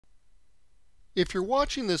If you're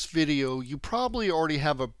watching this video, you probably already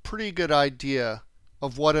have a pretty good idea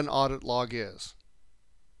of what an audit log is.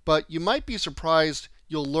 But you might be surprised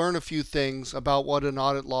you'll learn a few things about what an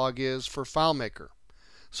audit log is for FileMaker.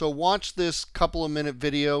 So watch this couple of minute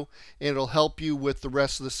video and it'll help you with the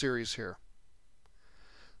rest of the series here.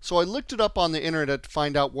 So I looked it up on the internet to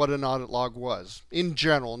find out what an audit log was, in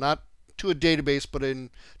general, not to a database, but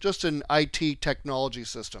just in IT technology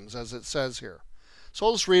systems, as it says here. So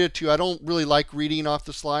I'll just read it to you. I don't really like reading off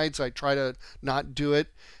the slides. I try to not do it.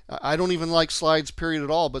 I don't even like slides, period, at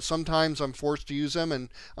all, but sometimes I'm forced to use them, and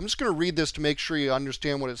I'm just going to read this to make sure you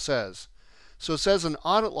understand what it says. So it says an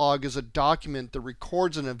audit log is a document that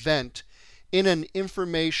records an event in an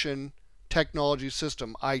information technology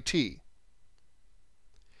system, IT.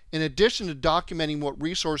 In addition to documenting what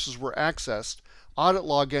resources were accessed, audit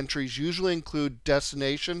log entries usually include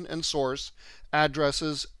destination and source,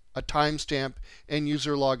 addresses, a timestamp, and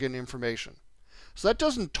user login information. So that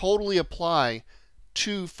doesn't totally apply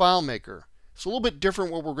to FileMaker. It's a little bit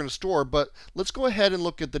different what we're going to store, but let's go ahead and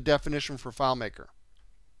look at the definition for FileMaker.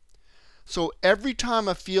 So every time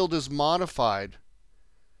a field is modified,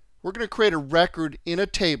 we're going to create a record in a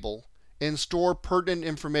table and store pertinent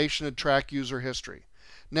information to track user history.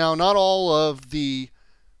 Now, not all of the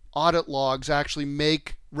audit logs actually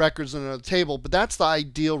make records in a table, but that's the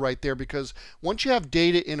ideal right there, because once you have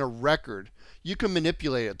data in a record, you can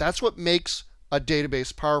manipulate it. That's what makes a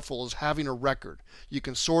database powerful, is having a record. You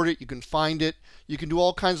can sort it, you can find it, you can do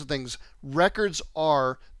all kinds of things. Records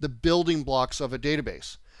are the building blocks of a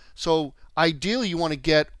database. So ideally you want to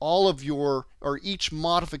get all of your, or each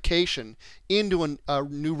modification into a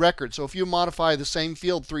new record. So if you modify the same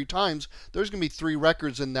field 3 times, there's going to be 3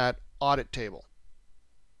 records in that audit table.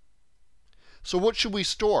 So what should we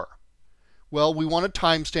store? Well, we want a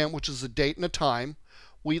timestamp, which is a date and a time.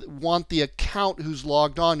 We want the account who's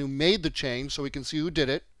logged on, who made the change, so we can see who did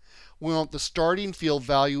it. We want the starting field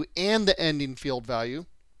value and the ending field value.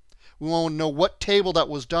 We want to know what table that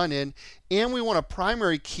was done in, and we want a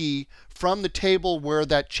primary key from the table where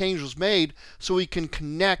that change was made, so we can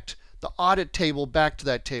connect the audit table back to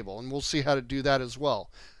that table, and we'll see how to do that as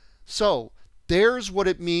well. So there's what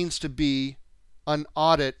it means to be an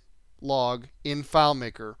audit log in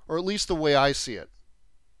FileMaker, or at least the way I see it.